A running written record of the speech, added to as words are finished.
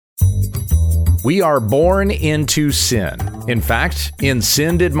We are born into sin. In fact, in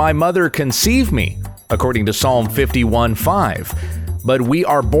sin did my mother conceive me, according to Psalm 51:5. But we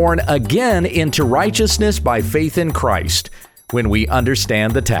are born again into righteousness by faith in Christ when we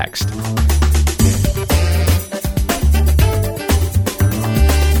understand the text.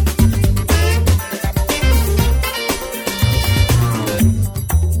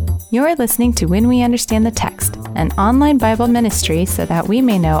 You're listening to When We Understand the Text, an online Bible ministry so that we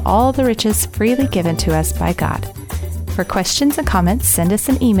may know all the riches freely given to us by God. For questions and comments, send us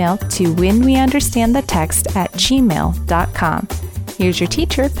an email to whenweunderstandthetext@gmail.com. Here's your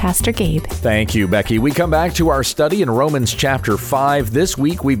teacher, Pastor Gabe. Thank you, Becky. We come back to our study in Romans chapter 5. This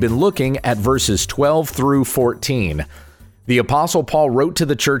week we've been looking at verses 12 through 14. The Apostle Paul wrote to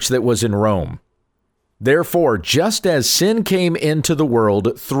the church that was in Rome. Therefore, just as sin came into the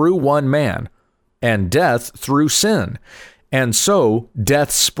world through one man, and death through sin, and so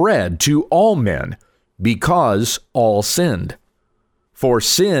death spread to all men, because all sinned. For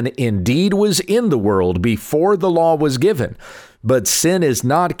sin indeed was in the world before the law was given, but sin is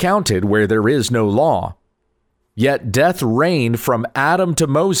not counted where there is no law. Yet death reigned from Adam to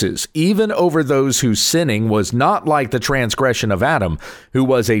Moses, even over those whose sinning was not like the transgression of Adam, who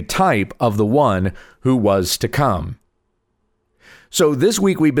was a type of the one who was to come. So this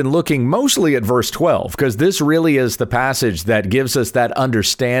week we've been looking mostly at verse 12, because this really is the passage that gives us that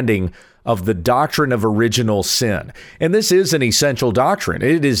understanding of the doctrine of original sin. And this is an essential doctrine.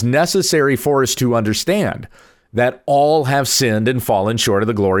 It is necessary for us to understand that all have sinned and fallen short of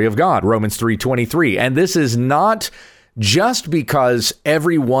the glory of God, Romans 3:23. And this is not just because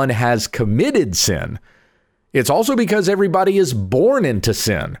everyone has committed sin. It's also because everybody is born into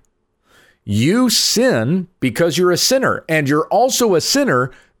sin. You sin because you're a sinner, and you're also a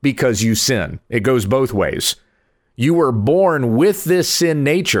sinner because you sin. It goes both ways. You were born with this sin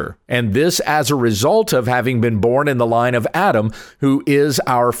nature, and this as a result of having been born in the line of Adam, who is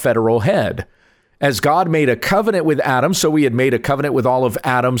our federal head. As God made a covenant with Adam, so he had made a covenant with all of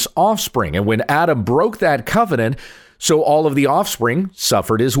Adam's offspring. And when Adam broke that covenant, so all of the offspring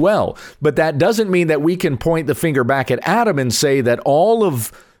suffered as well. But that doesn't mean that we can point the finger back at Adam and say that all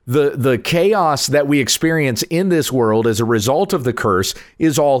of the chaos that we experience in this world as a result of the curse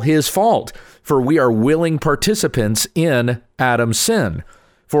is all his fault. For we are willing participants in Adam's sin.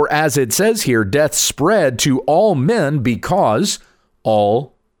 For as it says here, death spread to all men because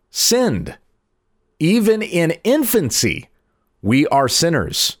all sinned. Even in infancy, we are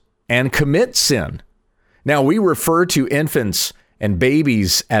sinners and commit sin. Now, we refer to infants and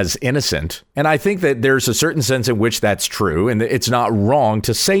babies as innocent, and I think that there's a certain sense in which that's true, and it's not wrong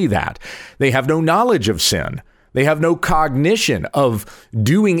to say that. They have no knowledge of sin. They have no cognition of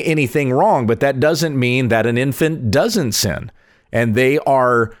doing anything wrong, but that doesn't mean that an infant doesn't sin, and they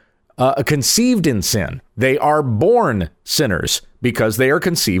are conceived in sin. They are born sinners because they are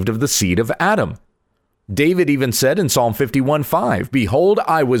conceived of the seed of Adam. David even said in Psalm 51:5, "Behold,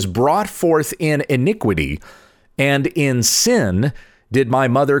 I was brought forth in iniquity, and in sin did my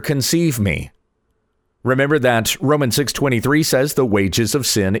mother conceive me." Remember that Romans 6:23 says the wages of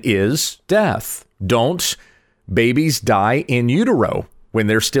sin is death. Don't babies die in utero when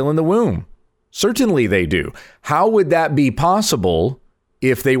they're still in the womb? Certainly they do. How would that be possible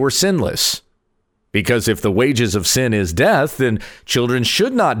if they were sinless? Because if the wages of sin is death, then children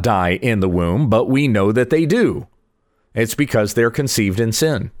should not die in the womb, but we know that they do. It's because they're conceived in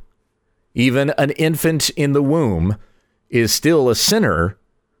sin. Even an infant in the womb is still a sinner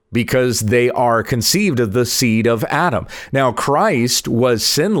because they are conceived of the seed of Adam. Now, Christ was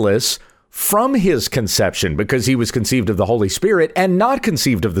sinless from his conception because he was conceived of the Holy Spirit and not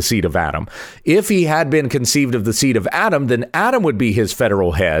conceived of the seed of Adam. If he had been conceived of the seed of Adam, then Adam would be his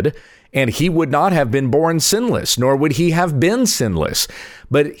federal head, and he would not have been born sinless, nor would he have been sinless.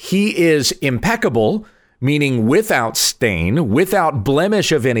 But he is impeccable, meaning without stain, without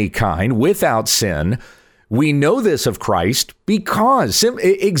blemish of any kind, without sin. We know this of Christ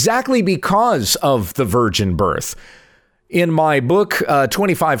exactly because of the virgin birth. In my book,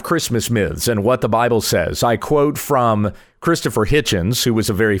 25 Christmas Myths and What the Bible Says, I quote from Christopher Hitchens, who was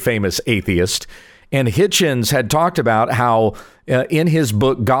a very famous atheist. And Hitchens had talked about how in his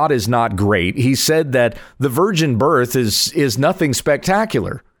book, God is Not Great, he said that the virgin birth is nothing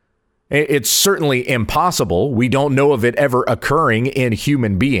spectacular. It's certainly impossible. We don't know of it ever occurring in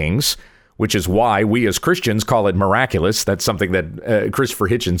human beings, which is why we as Christians call it miraculous. That's something that Christopher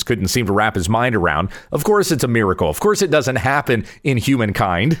Hitchens couldn't seem to wrap his mind around. Of course, it's a miracle. Of course, it doesn't happen in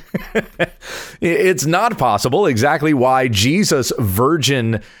humankind. It's not possible. Exactly why Jesus'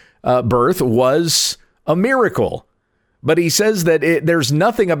 virgin birth was a miracle. But he says that there's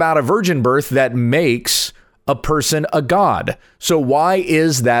nothing about a virgin birth that makes a person a god. So why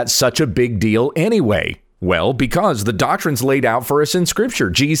is that such a big deal anyway? Well, because the doctrine's laid out for us in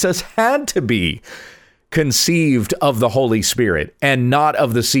Scripture. Jesus had to be conceived of the Holy Spirit and not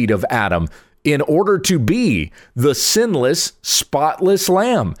of the seed of Adam in order to be the sinless, spotless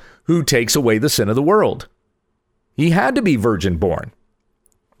Lamb who takes away the sin of the world. He had to be virgin born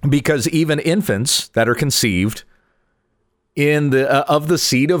because even infants that are conceived of the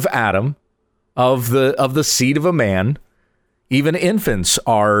seed of Adam, of the seed of a man, even infants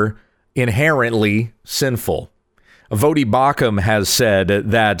are inherently sinful. Voddie Baucham has said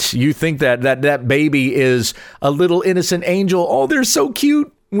that you think that baby is a little innocent angel. Oh, they're so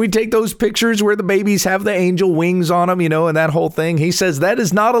cute. We take those pictures where the babies have the angel wings on them, and that whole thing. He says that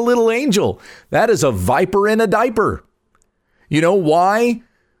is not a little angel. That is a viper in a diaper. You know why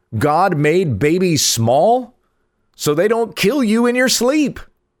God made babies small? So they don't kill you in your sleep.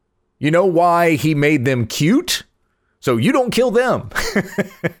 You know why he made them cute? So you don't kill them.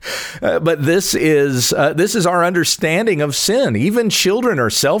 But this is our understanding of sin. Even children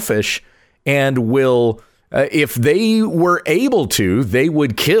are selfish and will, if they were able to, they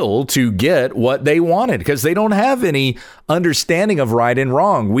would kill to get what they wanted because they don't have any understanding of right and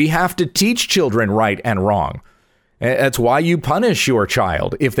wrong. We have to teach children right and wrong. That's why you punish your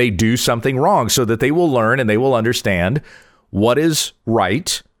child if they do something wrong, so that they will learn and they will understand what is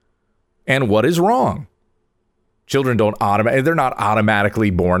right and what is wrong. Children they're not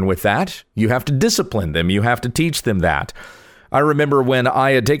automatically born with that. You have to discipline them. You have to teach them that. I remember when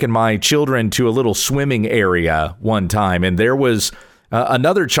I had taken my children to a little swimming area one time, and there was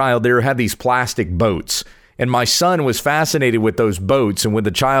another child there who had these plastic boats. And my son was fascinated with those boats. And when the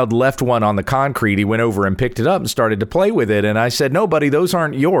child left one on the concrete, he went over and picked it up and started to play with it. And I said, no, buddy, those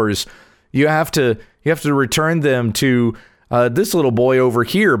aren't yours. You have to return them to this little boy over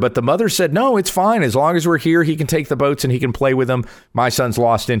here. But the mother said, no, it's fine. As long as we're here, he can take the boats and he can play with them. My son's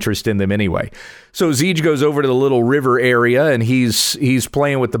lost interest in them anyway. So Zeej goes over to the little river area and he's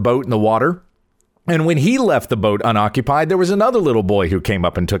playing with the boat in the water. And when he left the boat unoccupied, there was another little boy who came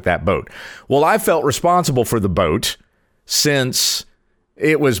up and took that boat. Well, I felt responsible for the boat since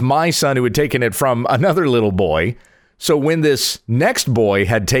it was my son who had taken it from another little boy. So when this next boy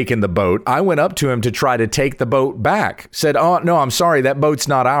had taken the boat, I went up to him to try to take the boat back. Said, oh, no, I'm sorry, that boat's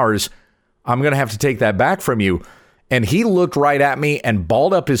not ours. I'm going to have to take that back from you. And he looked right at me and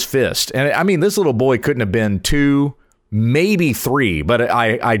balled up his fist. And I mean, this little boy couldn't have been 2, maybe 3, but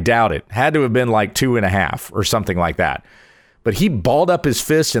I doubt it. Had to have been like 2.5 or something like that. But he balled up his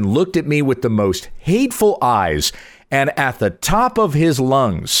fist and looked at me with the most hateful eyes, and at the top of his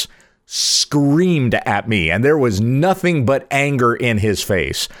lungs screamed at me, and there was nothing but anger in his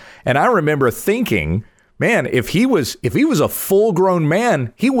face. And I remember thinking, man, if he was a full-grown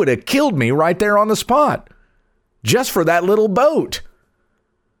man, he would have killed me right there on the spot just for that little boat.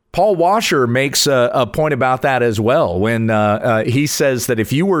 Paul Washer makes a point about that as well when he says that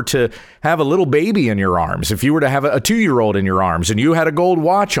if you were to have a little baby in your arms, if you were to have a 2-year-old in your arms and you had a gold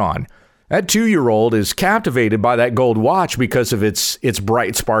watch on, that 2-year-old is captivated by that gold watch because of its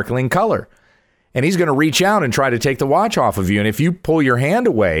bright, sparkling color. And he's going to reach out and try to take the watch off of you. And if you pull your hand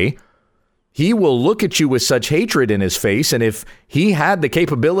away, he will look at you with such hatred in his face. And if he had the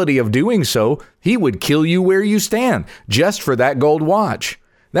capability of doing so, he would kill you where you stand just for that gold watch.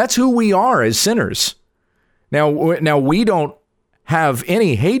 That's who we are as sinners. Now we don't have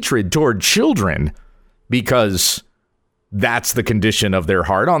any hatred toward children because that's the condition of their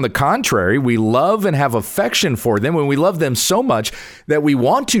heart. On the contrary, we love and have affection for them, and we love them so much that we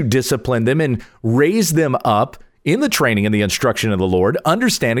want to discipline them and raise them up in the training and the instruction of the Lord,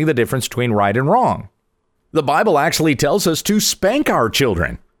 understanding the difference between right and wrong. The Bible actually tells us to spank our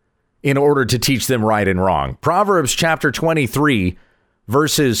children in order to teach them right and wrong. Proverbs chapter 23,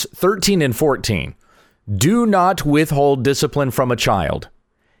 verses 13 and 14. Do not withhold discipline from a child.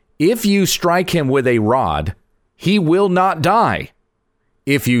 If you strike him with a rod, he will not die.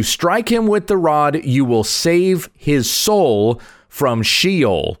 If you strike him with the rod, you will save his soul from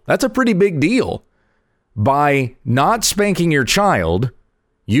Sheol. That's a pretty big deal. By not spanking your child,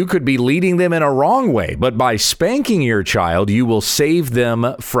 you could be leading them in a wrong way, but by spanking your child, you will save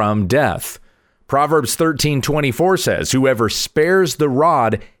them from death. Proverbs 13:24 says, whoever spares the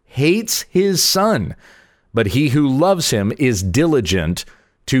rod hates his son, but he who loves him is diligent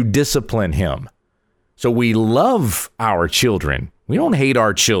to discipline him. So we love our children. We don't hate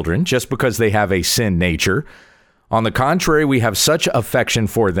our children just because they have a sin nature. On the contrary, we have such affection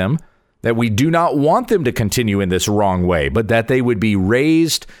for them that we do not want them to continue in this wrong way, but that they would be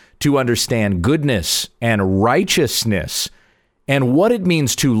raised to understand goodness and righteousness and what it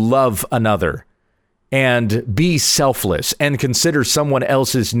means to love another and be selfless and consider someone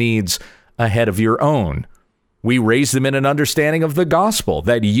else's needs ahead of your own. We raise them in an understanding of the gospel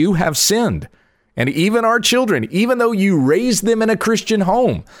that you have sinned. And even our children, even though you raise them in a Christian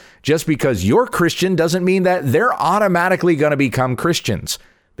home, just because you're Christian doesn't mean that they're automatically going to become Christians.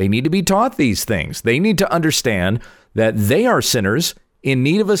 They need to be taught these things. They need to understand that they are sinners in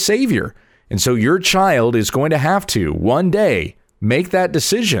need of a Savior. And so your child is going to have to one day make that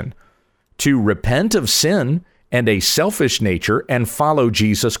decision to repent of sin and a selfish nature and follow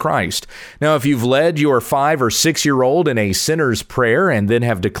Jesus Christ. Now, if you've led your 5 or 6-year-old in a sinner's prayer and then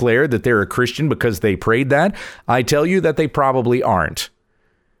have declared that they're a Christian because they prayed that, I tell you that they probably aren't.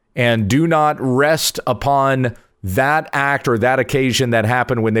 And do not rest upon that act or that occasion that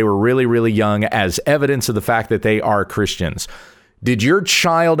happened when they were really, really young as evidence of the fact that they are Christians. Did your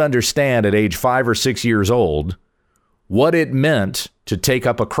child understand at age 5 or 6 years old what it meant to take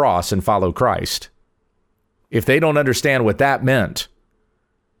up a cross and follow Christ? If they don't understand what that meant,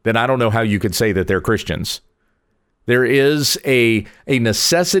 then I don't know how you could say that they're Christians. There is a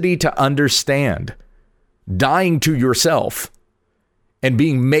necessity to understand dying to yourself and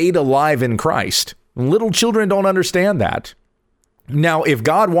being made alive in Christ. Little children don't understand that. Now, if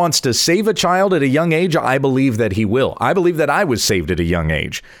God wants to save a child at a young age, I believe that he will. I believe that I was saved at a young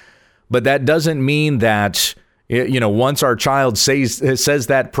age. But that doesn't mean that, once our child says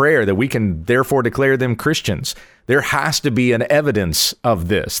that prayer, that we can therefore declare them Christians. There has to be an evidence of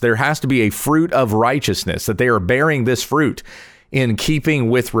this. There has to be a fruit of righteousness, that they are bearing this fruit in keeping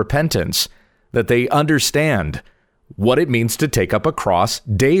with repentance, that they understand what it means to take up a cross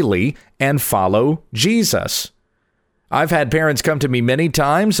daily and follow Jesus. I've had parents come to me many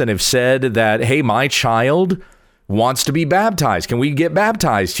times and have said that, hey, my child wants to be baptized. Can we get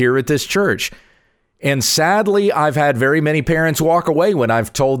baptized here at this church? And sadly, I've had very many parents walk away when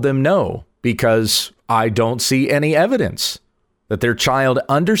I've told them no, because I don't see any evidence that their child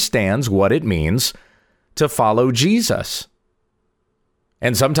understands what it means to follow Jesus.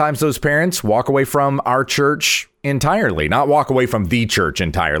 And sometimes those parents walk away from our church entirely, not walk away from the church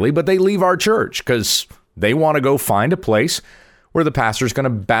entirely, but they leave our church because they want to go find a place where the pastor's going to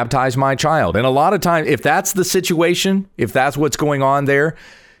baptize my child. And a lot of times, if that's the situation, if that's what's going on there,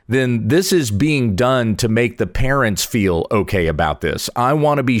 then this is being done to make the parents feel okay about this. I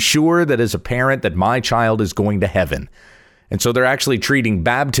want to be sure that as a parent that my child is going to heaven. And so they're actually treating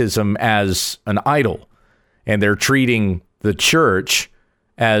baptism as an idol, and they're treating the church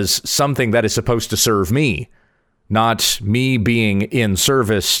as something that is supposed to serve me, not me being in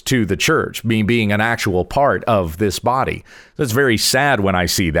service to the church, me being an actual part of this body. It's very sad when I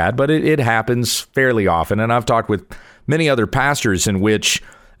see that, but it happens fairly often. And I've talked with many other pastors in which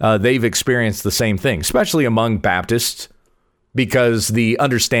they've experienced the same thing, especially among Baptists, because the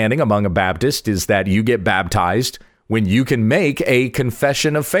understanding among a Baptist is that you get baptized when you can make a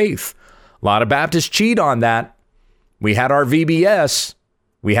confession of faith. A lot of Baptists cheat on that. We had our VBS.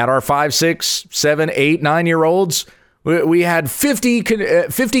 We had our 5, 6, 7, 8, 9-year-olds. We had 50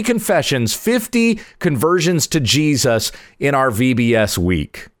 confessions, 50 conversions to Jesus in our VBS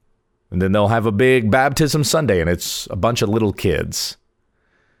week. And then they'll have a big baptism Sunday, and it's a bunch of little kids.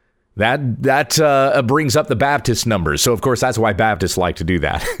 That brings up the Baptist numbers. So, of course, that's why Baptists like to do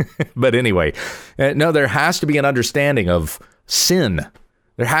that. But anyway, no, there has to be an understanding of sin.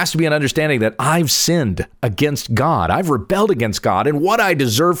 There has to be an understanding that I've sinned against God. I've rebelled against God, and what I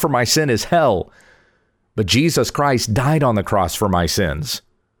deserve for my sin is hell. But Jesus Christ died on the cross for my sins.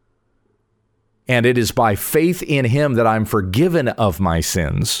 And it is by faith in him that I'm forgiven of my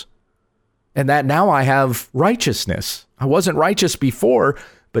sins, and that now I have righteousness. I wasn't righteous before,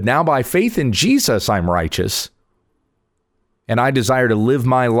 but now by faith in Jesus, I'm righteous. And I desire to live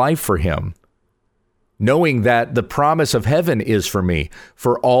my life for him, knowing that the promise of heaven is for me,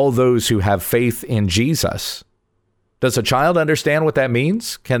 for all those who have faith in Jesus. Does a child understand what that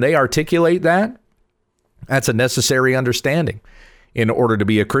means? Can they articulate that? That's a necessary understanding in order to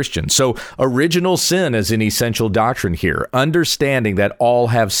be a Christian. So original sin is an essential doctrine here, understanding that all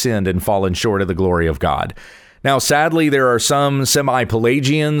have sinned and fallen short of the glory of God. Now, sadly, there are some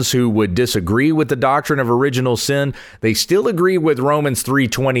semi-Pelagians who would disagree with the doctrine of original sin. They still agree with Romans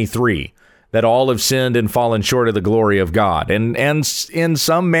 3:23, that all have sinned and fallen short of the glory of God. And in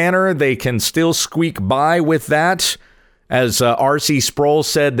some manner, they can still squeak by with that As R.C. Sproul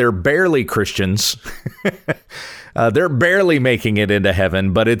said, they're barely Christians. They're barely making it into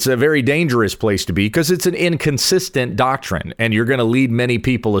heaven, but it's a very dangerous place to be because it's an inconsistent doctrine, and you're going to lead many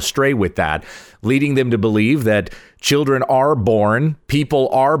people astray with that, leading them to believe that children are born, people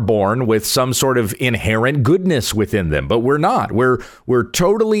are born with some sort of inherent goodness within them, but we're not. We're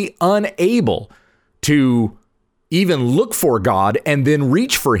totally unable to even look for God and then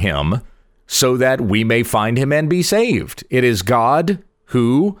reach for him so that we may find him and be saved. It is God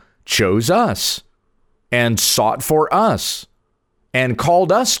who chose us and sought for us and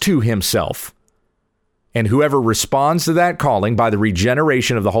called us to himself. And whoever responds to that calling by the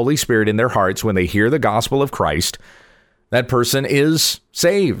regeneration of the Holy Spirit in their hearts when they hear the gospel of Christ, that person is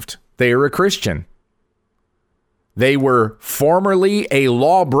saved. They are a Christian. They were formerly a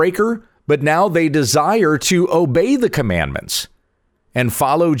lawbreaker, but now they desire to obey the commandments and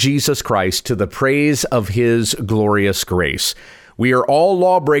follow Jesus Christ to the praise of his glorious grace. We are all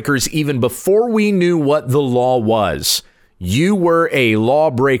lawbreakers even before we knew what the law was. You were a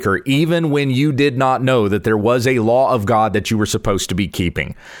lawbreaker even when you did not know that there was a law of God that you were supposed to be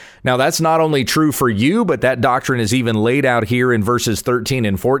keeping. Now, that's not only true for you, but that doctrine is even laid out here in verses 13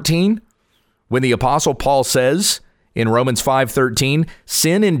 and 14. When the Apostle Paul says in Romans 5:13,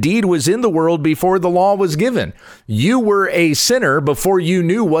 sin indeed was in the world before the law was given. You were a sinner before you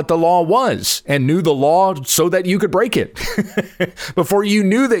knew what the law was and knew the law so that you could break it. Before you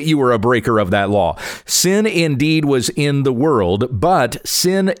knew that you were a breaker of that law. Sin indeed was in the world, but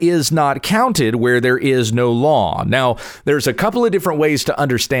sin is not counted where there is no law. Now, there's a couple of different ways to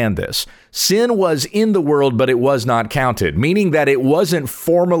understand this. Sin was in the world, but it was not counted, meaning that it wasn't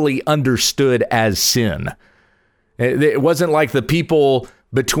formally understood as sin. It wasn't like the people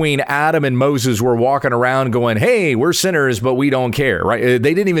between Adam and Moses were walking around going, hey, we're sinners, but we don't care, right?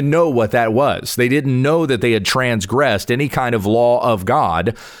 They didn't even know what that was. They didn't know that they had transgressed any kind of law of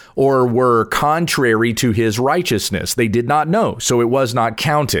God or were contrary to his righteousness. They did not know, so it was not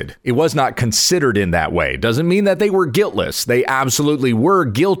counted. It was not considered in that way. Doesn't mean that they were guiltless. They absolutely were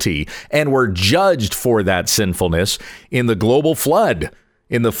guilty and were judged for that sinfulness in the global flood.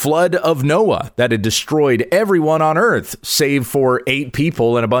 In the flood of Noah that had destroyed everyone on earth, save for 8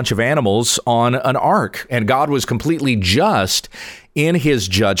 people and a bunch of animals on an ark. And God was completely just in his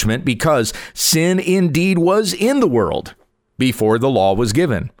judgment because sin indeed was in the world before the law was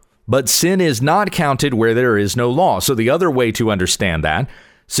given. But sin is not counted where there is no law. So the other way to understand that,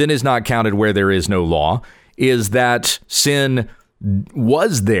 sin is not counted where there is no law, is that sin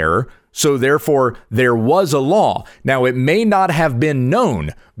was there. So therefore, there was a law. Now, it may not have been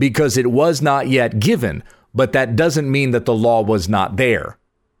known because it was not yet given, but that doesn't mean that the law was not there,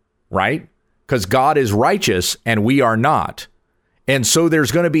 right? Because God is righteous and we are not. And so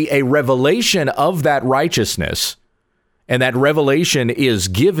there's going to be a revelation of that righteousness. And that revelation is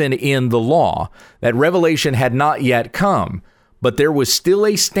given in the law. That revelation had not yet come, but there was still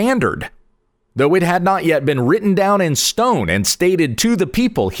a standard. Though it had not yet been written down in stone and stated to the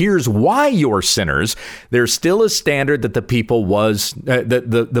people, here's why you're sinners, there's still a standard that the people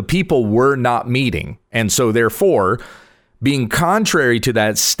the people were not meeting. And so therefore, being contrary to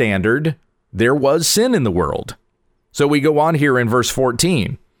that standard, there was sin in the world. So we go on here in verse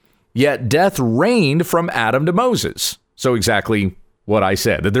 14. Yet death reigned from Adam to Moses. So exactly what I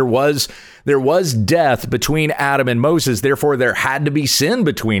said, that there was death between Adam and Moses. Therefore, there had to be sin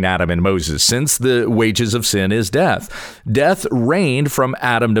between Adam and Moses, since the wages of sin is death. Death reigned from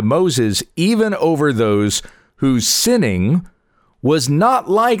Adam to Moses, even over those whose sinning was not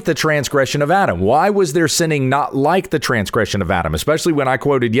like the transgression of Adam. Why was their sinning not like the transgression of Adam? Especially when I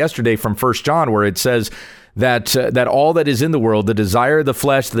quoted yesterday from 1 John, where it says that all that is in the world, the desire of the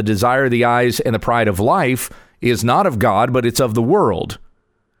flesh, the desire of the eyes, and the pride of life, is not of God, but it's of the world.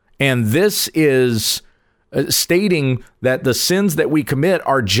 And this is stating that the sins that we commit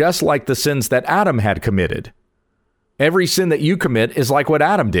are just like the sins that Adam had committed. Every sin that you commit is like what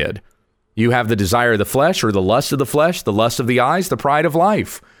Adam did. You have the desire of the flesh, or the lust of the flesh, the lust of the eyes, the pride of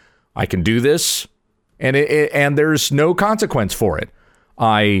life. I can do this, and there's no consequence for it.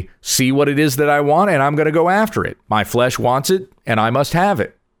 I see what it is that I want, and I'm going to go after it. My flesh wants it, and I must have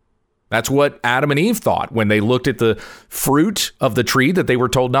it. That's what Adam and Eve thought when they looked at the fruit of the tree that they were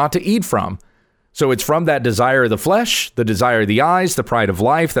told not to eat from. So it's from that desire of the flesh, the desire of the eyes, the pride of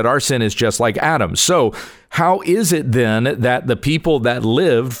life, that our sin is just like Adam. So how is it then that the people that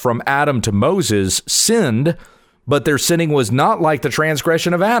lived from Adam to Moses sinned, but their sinning was not like the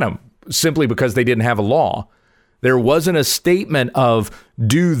transgression of Adam, simply because they didn't have a law? There wasn't a statement of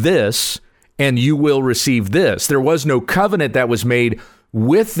do this and you will receive this. There was no covenant that was made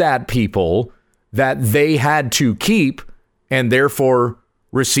with that people that they had to keep and therefore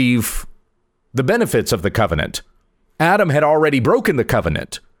receive the benefits of the covenant. Adam had already broken the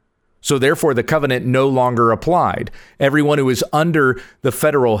covenant, so therefore the covenant no longer applied. Everyone who is under the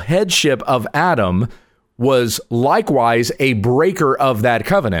federal headship of Adam was likewise a breaker of that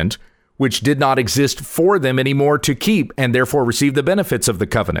covenant, which did not exist for them anymore to keep, and therefore receive the benefits of the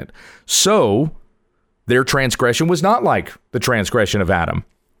covenant. So their transgression was not like the transgression of Adam,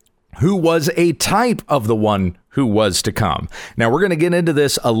 who was a type of the one who was to come. Now, we're going to get into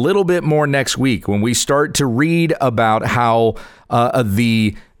this a little bit more next week when we start to read about how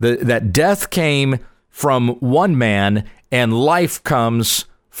that death came from one man and life comes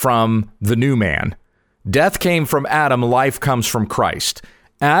from the new man. Death came from Adam, life comes from Christ.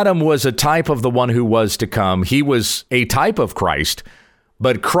 Adam was a type of the one who was to come. He was a type of Christ,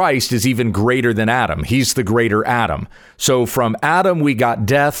 but Christ is even greater than Adam. He's the greater Adam. So from Adam, we got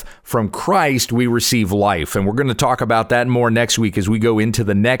death. From Christ, we receive life. And we're going to talk about that more next week as we go into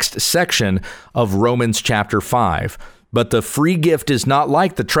the next section of Romans chapter 5. But the free gift is not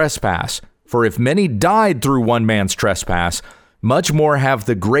like the trespass. For if many died through one man's trespass, much more have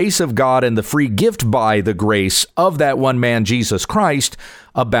the grace of God and the free gift by the grace of that one man, Jesus Christ,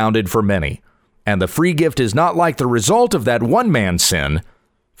 abounded for many. And the free gift is not like the result of that one man's sin.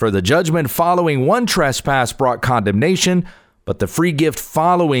 For the judgment following one trespass brought condemnation, but the free gift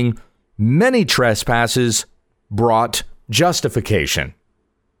following many trespasses brought justification.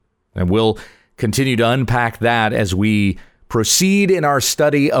 And we'll continue to unpack that as we proceed in our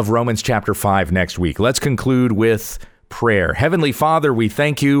study of Romans chapter 5 next week. Let's conclude with prayer. Heavenly Father, we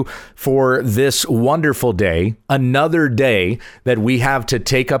thank you for this wonderful day, another day that we have to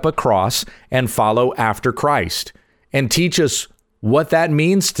take up a cross and follow after Christ. And teach us what that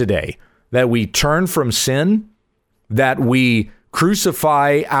means today, that we turn from sin, that we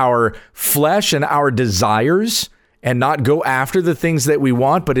crucify our flesh and our desires, and not go after the things that we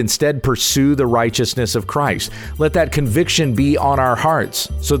want, but instead pursue the righteousness of Christ. Let that conviction be on our hearts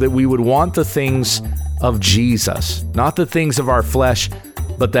so that we would want the things of Jesus, not the things of our flesh,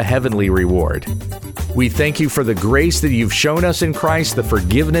 but the heavenly reward. We thank you for the grace that you've shown us in Christ, the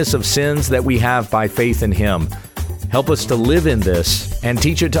forgiveness of sins that we have by faith in him. Help us to live in this and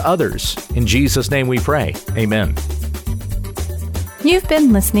teach it to others. In Jesus' name we pray. Amen. You've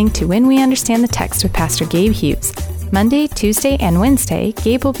been listening to When We Understand the Text with Pastor Gabe Hughes. Monday, Tuesday, and Wednesday,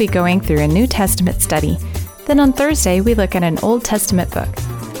 Gabe will be going through a New Testament study. Then on Thursday, we look at an Old Testament book.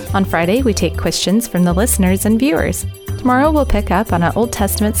 On Friday, we take questions from the listeners and viewers. Tomorrow, we'll pick up on an Old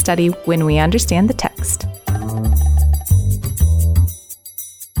Testament study when we understand the text.